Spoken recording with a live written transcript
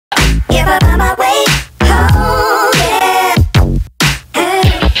on my way home, yeah.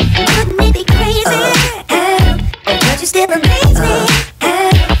 Wouldn't it be crazy? But you still amaze me.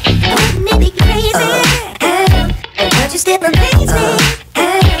 Wouldn't it be crazy? But you still amaze me.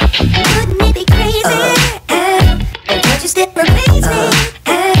 Wouldn't it be crazy? But you still amaze me.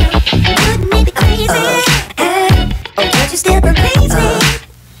 Wouldn't it be crazy? But you still amaze me.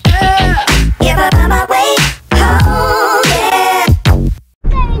 Yeah, but on my way home, yeah.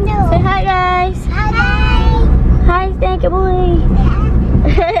 Say hi, guys. Hi. Hi, Stanky boy.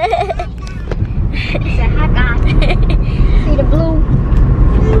 Say hi, guys. See the blue?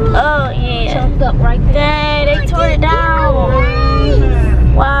 Oh, yeah. Choked up right there. Dang, they tore it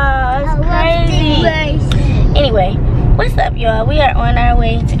down. Wow, that's crazy. Anyway, what's up, y'all? We are on our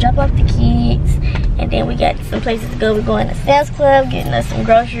way to drop off the kids. And then we got some places to go. We're going to Sam's Club, getting us some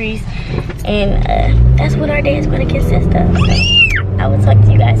groceries. And that's what our day is going to consist of. So I will talk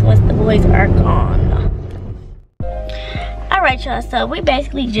to you guys once the boys are gone. Alright, y'all. So we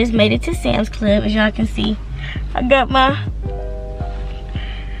basically just made it to Sam's Club. As y'all can see, I got my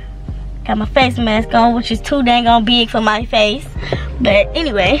face mask on, which is too dang on big for my face. But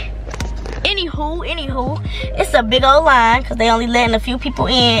anyway, anywho, it's a big old line because they only letting a few people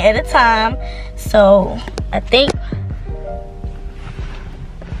in at a time. So I think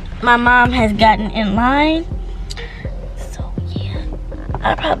my mom has gotten in line. So yeah,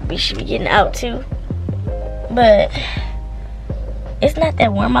 I probably should be getting out too. But it's not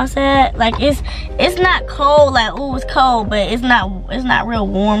that warm outside. Like it's not cold. Like, ooh, it's cold, but it's not real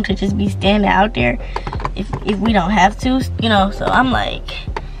warm to just be standing out there if we don't have to, you know. So I'm like,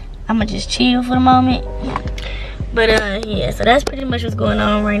 I'ma just chill for the moment. But yeah, so that's pretty much what's going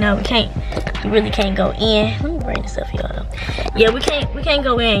on right now. We really can't go in. Let me bring this up for y'all. Yeah, we can't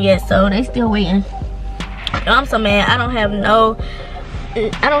go in yet, so they still waiting. I'm so mad. I don't have no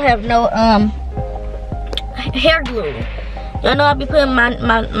hair glue. Y'all know I be putting my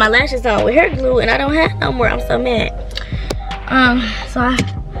lashes on with hair glue, and I don't have no more. I'm so mad. So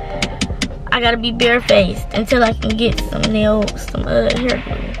I gotta be barefaced until I can get some hair glue.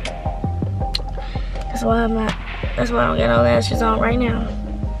 That's why I don't got no lashes on right now.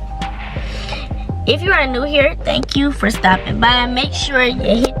 If you are new here, thank you for stopping by. Make sure you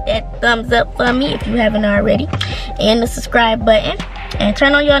hit that thumbs up for me if you haven't already, and the subscribe button, and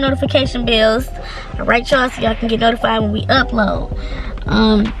turn on your notification bells. Alright, y'all, so y'all can get notified when we upload.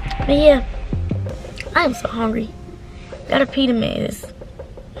 But yeah, I am so hungry. Got Apetamin.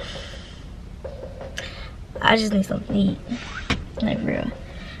 I just need something to eat. Like, real.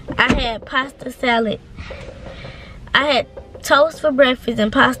 I had pasta salad. I had toast for breakfast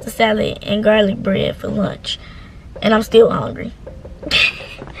and pasta salad and garlic bread for lunch, and I'm still hungry.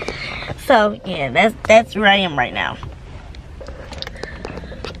 So yeah, that's where I am right now.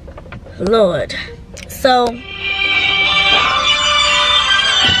 Lord. So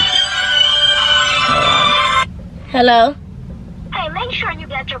hello. Hey, make sure you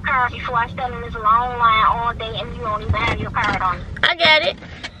get your card before I stand in this long line all day and you don't even have your card on. I got it.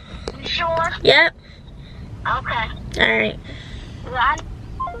 You sure? Yep. Okay. Alright.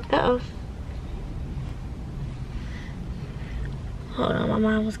 Uh-oh. Hold on, my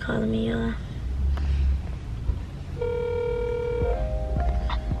mom was calling me, y'all.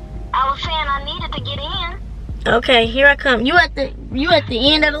 I was saying I needed to get in. Okay, here I come. You at the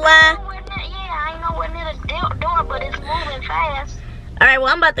end of the line? Yeah, I ain't nowhere near the door, but it's moving fast. Alright,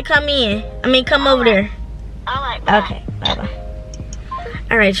 well, I'm about to come in. Come over there. Alright, bye. Okay, bye-bye.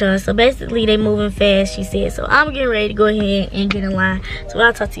 Alright, y'all, so basically they moving fast, she said. So I'm getting ready to go ahead and get in line. So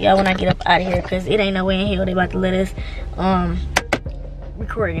I'll talk to y'all when I get up out of here, because it ain't no way in hell they about to let us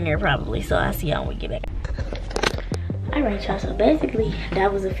record in there probably. So I'll see y'all when we get back. Alright, y'all, so basically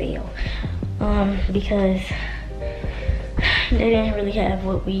that was a fail. Because they didn't really have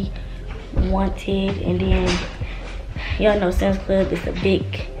what we wanted, and then y'all know Sam's Club is a big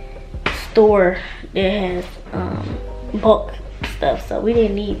store that has bulk stuff, so we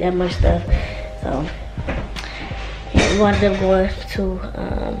didn't need that much stuff. So yeah, we wound up going to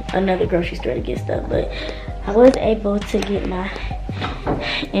another grocery store to get stuff, but I was able to get my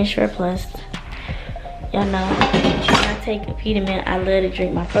Ensure Plus. Y'all know when I take Apetamin, I love to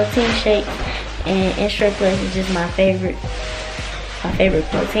drink my protein shake, and Ensure Plus is just my favorite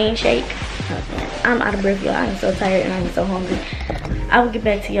protein shake. I'm out of breath, y'all. I am so tired and I'm so hungry. I will get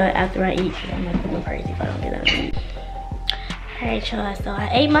back to y'all after I eat, because I'm not going crazy if I don't get out to eat. Alright, y'all, so I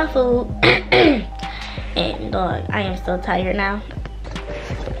ate my food and dog, I am so tired now.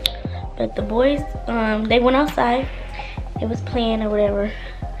 But the boys, they went outside. It was playing or whatever,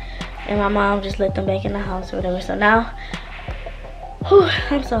 and my mom just let them back in the house or whatever. So now Whew,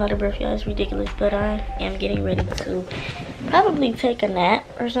 I'm so out of breath, y'all. It's ridiculous, but I am getting ready to probably take a nap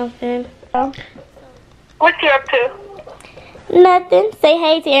or something. What you up to? Nothing. Say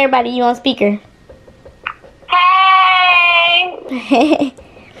hey to everybody. You on speaker. Hey!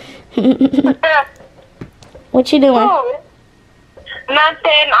 What you doing? Nothing.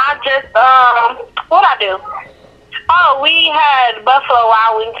 I just, what I do? Oh, we had Buffalo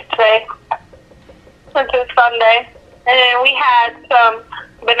Wild Wings today. Since it's Sunday. And then we had some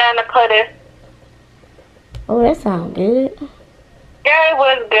banana pudding. Oh, that sounds good. Yeah, it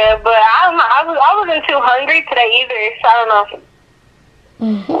was good, but I don't know. I wasn't too hungry today either, so I don't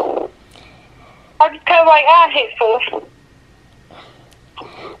know. I just kind of like, I hate food.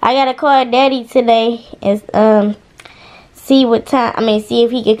 I gotta call Daddy today and see what time. See if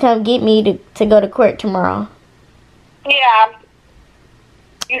he could come get me to go to court tomorrow. Yeah,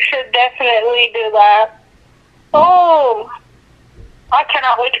 you should definitely do that. Oh, I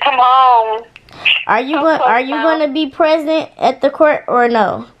cannot wait to come home. Are you going to be present at the court or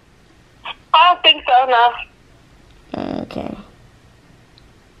no? I don't think so, no. Okay.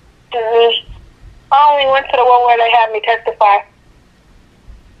 I only went to the one where they had me testify.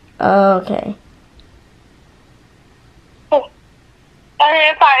 Okay. And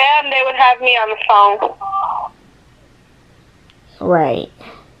if I am, they would have me on the phone. Right.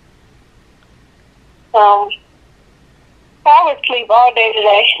 I would sleep all day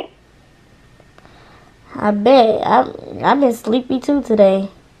today. I bet. I've been sleepy too today.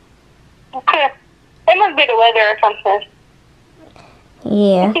 Okay. It must be the weather or something.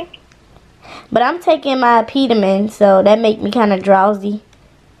 Yeah. But I'm taking my Apetamin, so that make me kind of drowsy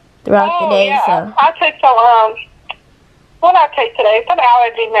throughout the day. Yeah. So I took some, what did I take today? Some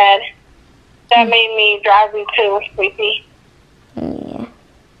allergy med that made me drowsy too, sleepy. yeah.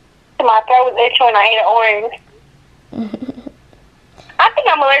 My throat was itchy when I ate an orange. I think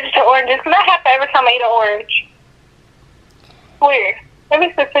I'm allergic to oranges because I have to every time I eat an orange. Weird. Maybe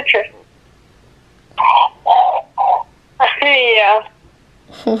it's the citrus. Yeah.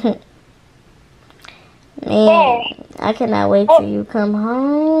 Man, I cannot wait till you come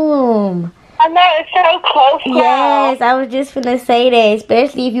home. I know, it's so close now. Yes, I was just finna say that,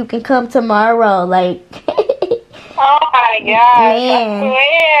 especially if you can come tomorrow. Like, oh my gosh, man. I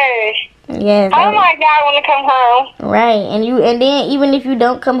swear. Yes. Oh my God, I want to come home. Right, and then even if you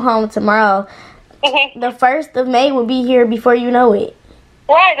don't come home tomorrow, the 1st of May will be here before you know it.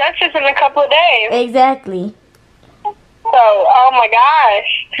 Right, that's just in a couple of days. Exactly. So, oh my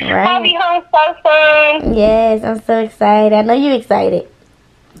gosh. Right. I'll be home so soon. Yes, I'm so excited. I know you're excited.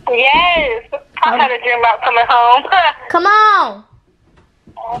 Yes. I had a dream about coming home. Come on.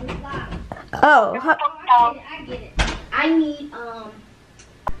 Oh. I get it. I need,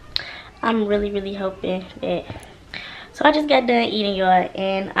 I'm really hoping that. So I just got done eating, y'all,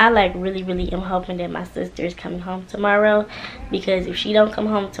 and I really am hoping that my sister is coming home tomorrow, because if she don't come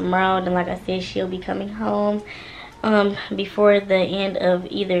home tomorrow, then like I said, she'll be coming home before the end of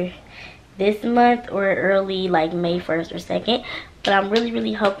either this month or early like May 1st or 2nd. But I'm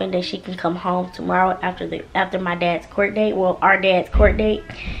really hoping that she can come home tomorrow after my dad's court date. Well, our dad's court date.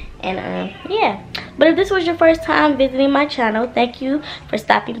 And yeah. But if this was your first time visiting my channel, thank you for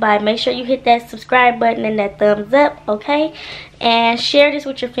stopping by. Make sure you hit that subscribe button and that thumbs up, okay? And share this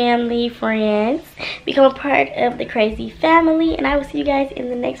with your family, friends. Become a part of the crazy family. And I will see you guys in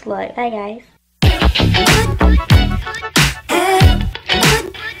the next vlog. Bye, guys.